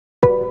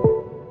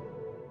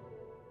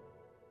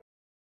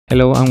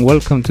Hello and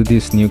welcome to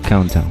this new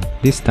countdown.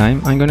 This time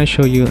I'm gonna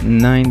show you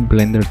 9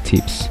 Blender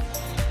tips.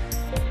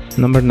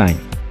 Number 9.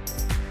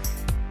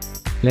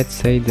 Let's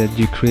say that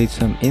you create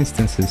some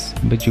instances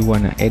but you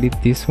wanna edit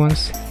these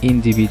ones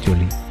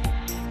individually.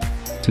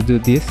 To do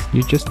this,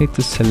 you just need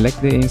to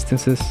select the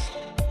instances,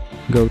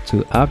 go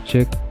to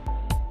Object,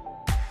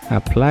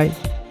 Apply,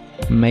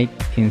 Make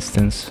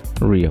Instance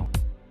Real.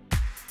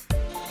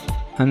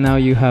 And now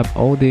you have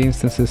all the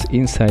instances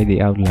inside the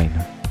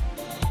outliner.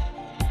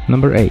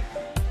 Number 8.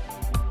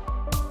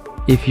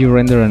 If you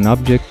render an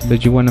object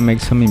but you want to make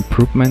some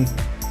improvement,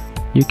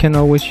 you can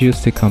always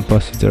use the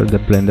compositor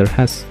that Blender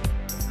has.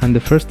 And the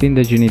first thing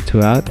that you need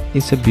to add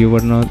is a viewer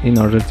node in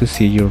order to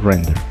see your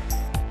render.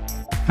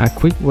 A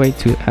quick way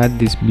to add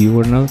this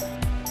viewer node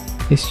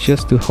is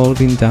just to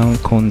holding down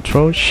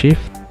Ctrl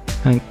Shift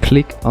and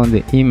click on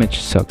the image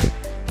socket.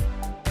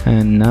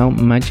 And now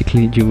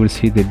magically you will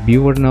see the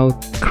viewer node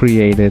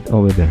created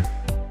over there.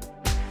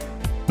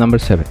 Number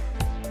 7.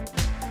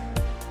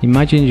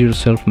 Imagine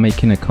yourself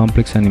making a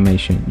complex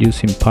animation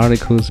using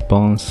particles,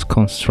 bones,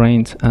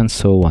 constraints, and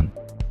so on.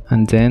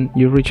 And then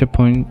you reach a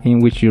point in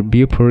which your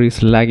viewport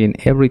is lagging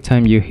every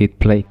time you hit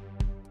play.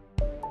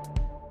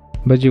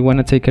 But you want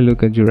to take a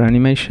look at your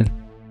animation.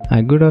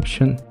 A good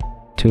option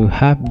to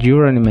have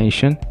your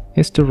animation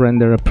is to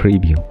render a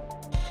preview.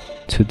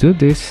 To do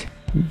this,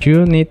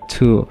 you need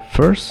to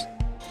first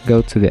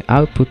go to the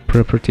output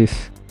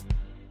properties,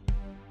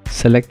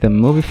 select the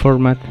movie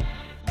format,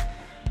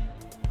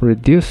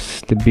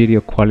 reduce the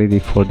video quality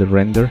for the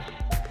render,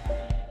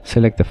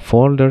 select the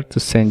folder to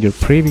send your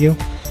preview,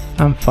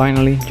 and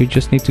finally you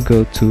just need to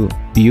go to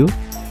View,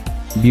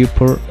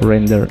 Viewport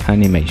Render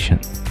Animation.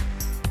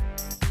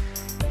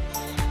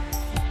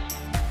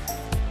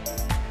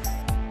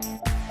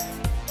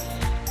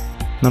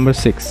 Number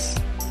 6.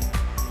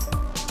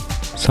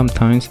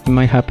 Sometimes it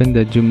might happen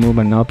that you move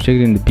an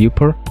object in the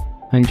viewport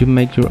and you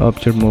make your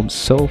object move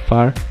so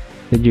far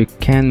that you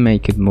can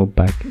make it move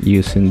back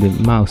using the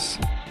mouse.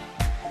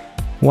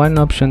 One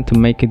option to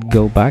make it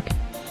go back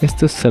is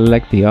to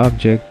select the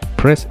object,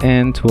 press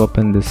N to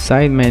open the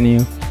side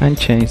menu and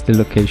change the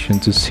location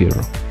to 0.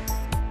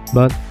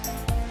 But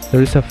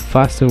there is a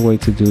faster way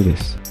to do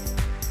this.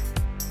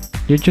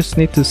 You just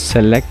need to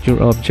select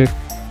your object,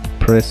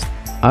 press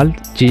Alt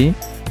G,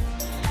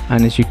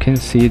 and as you can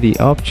see the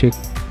object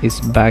is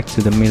back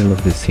to the middle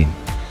of the scene.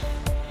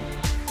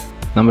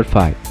 Number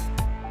 5.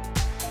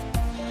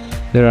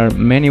 There are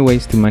many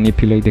ways to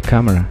manipulate the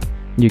camera.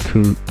 You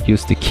could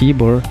use the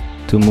keyboard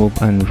to move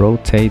and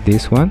rotate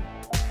this one.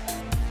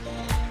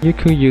 You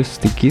could use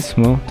the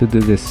gizmo to do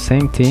the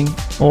same thing,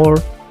 or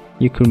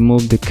you could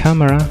move the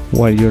camera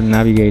while you're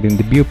navigating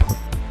the viewport.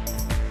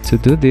 To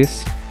do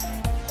this,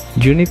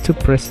 you need to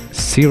press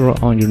 0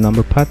 on your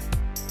number pad,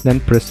 then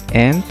press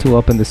N to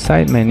open the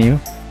side menu,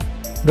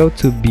 go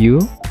to View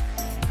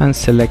and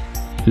select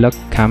Lock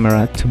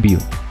Camera to View.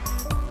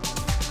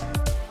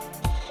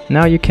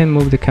 Now you can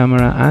move the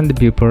camera and the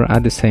viewport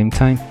at the same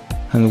time.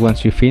 And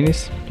once you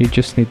finish, you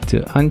just need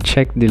to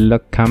uncheck the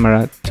lock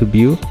camera to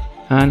view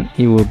and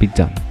it will be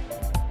done.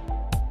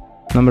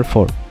 Number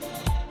 4.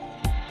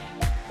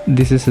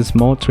 This is a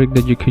small trick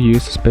that you could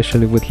use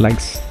especially with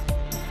lights.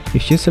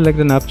 If you select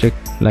an object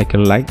like a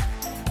light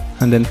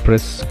and then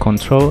press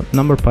Ctrl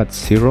number pad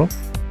 0,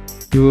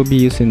 you will be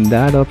using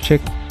that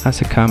object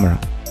as a camera.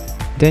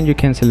 Then you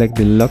can select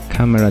the lock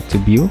camera to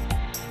view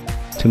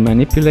to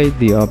manipulate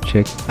the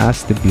object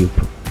as the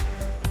viewport.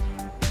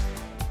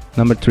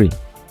 Number 3.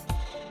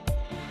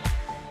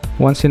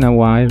 Once in a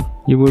while,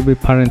 you will be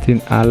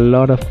parenting a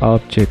lot of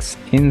objects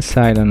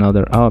inside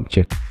another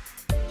object.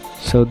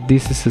 So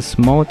this is a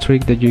small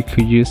trick that you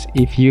could use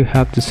if you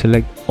have to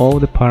select all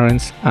the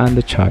parents and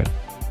the child.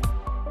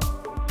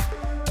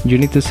 You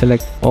need to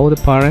select all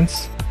the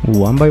parents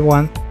one by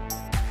one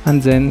and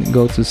then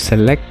go to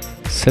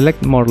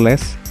select more or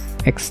less,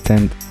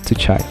 extend to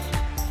child.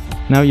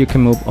 Now you can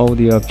move all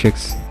the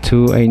objects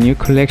to a new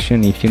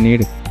collection if you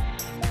need it.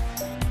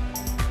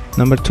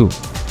 Number 2.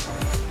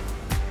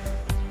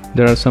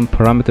 There are some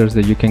parameters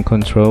that you can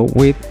control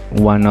with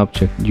one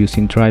object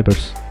using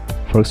drivers.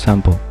 For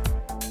example,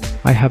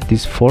 I have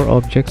these 4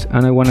 objects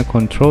and I want to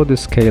control the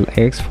scale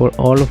X for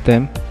all of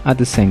them at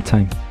the same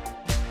time.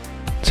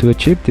 To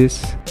achieve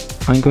this,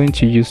 I'm going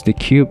to use the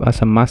cube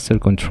as a master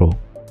control.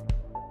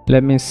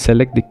 Let me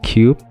select the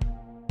cube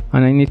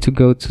and I need to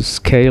go to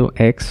Scale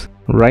X,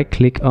 right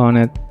click on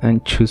it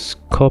and choose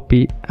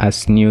Copy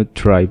as New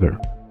Driver.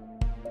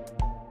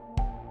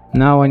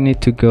 Now I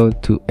need to go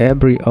to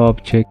every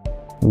object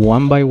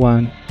one by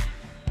one,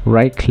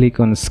 right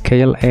click on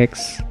Scale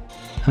X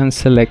and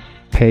select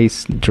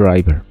Paste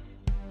Driver.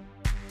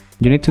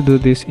 You need to do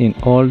this in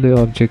all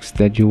the objects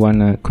that you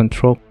wanna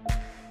control.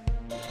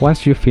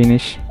 Once you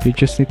finish, you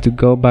just need to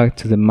go back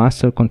to the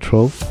master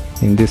control,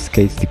 in this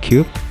case the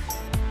cube,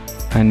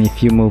 and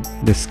if you move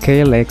the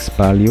Scale X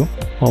value,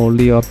 all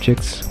the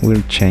objects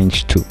will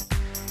change too.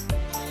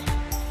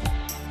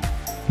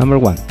 Number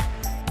 1.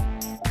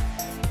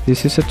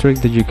 This is a trick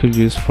that you could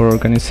use for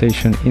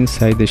organization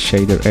inside the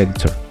shader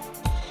editor.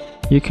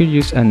 You could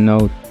use a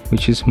node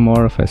which is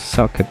more of a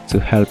socket to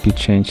help you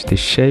change the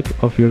shape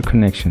of your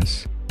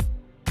connections.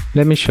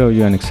 Let me show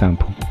you an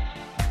example.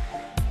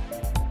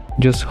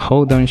 Just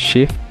hold down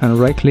Shift and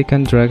right click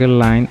and drag a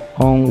line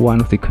on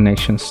one of the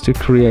connections to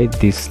create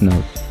this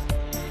node.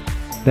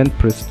 Then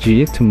press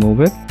G to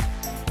move it.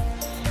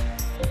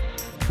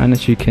 And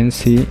as you can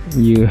see,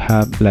 you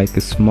have like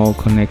a small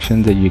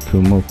connection that you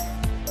could move.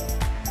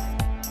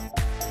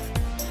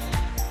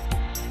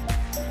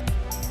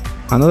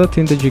 Another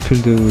thing that you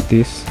could do with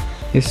this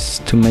is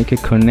to make a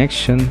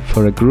connection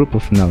for a group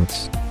of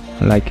nodes,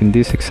 like in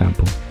this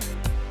example.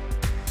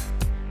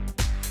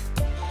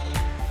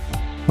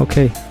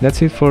 Okay,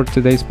 that's it for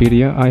today's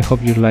video. I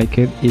hope you like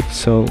it. If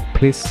so,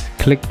 please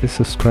click the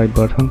subscribe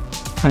button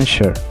and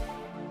share.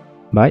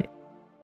 Bye.